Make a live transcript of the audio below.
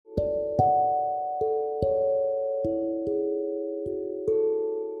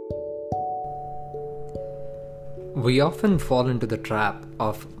We often fall into the trap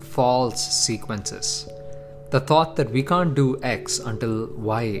of false sequences. The thought that we can't do X until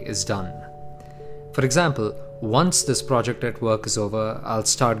Y is done. For example, once this project at work is over, I'll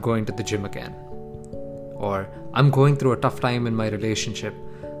start going to the gym again. Or, I'm going through a tough time in my relationship.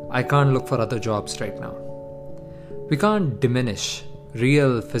 I can't look for other jobs right now. We can't diminish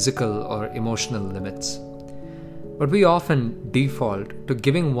real physical or emotional limits. But we often default to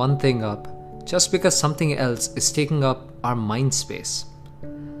giving one thing up just because something else is taking up our mind space.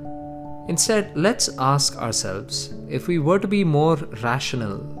 Instead, let's ask ourselves, if we were to be more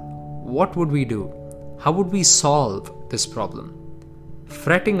rational, what would we do? How would we solve this problem?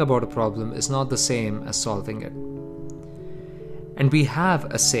 Fretting about a problem is not the same as solving it. And we have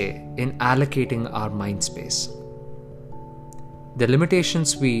a say in allocating our mind space. The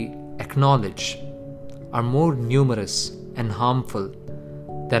limitations we acknowledge are more numerous and harmful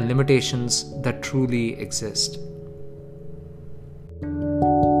than limitations that truly exist.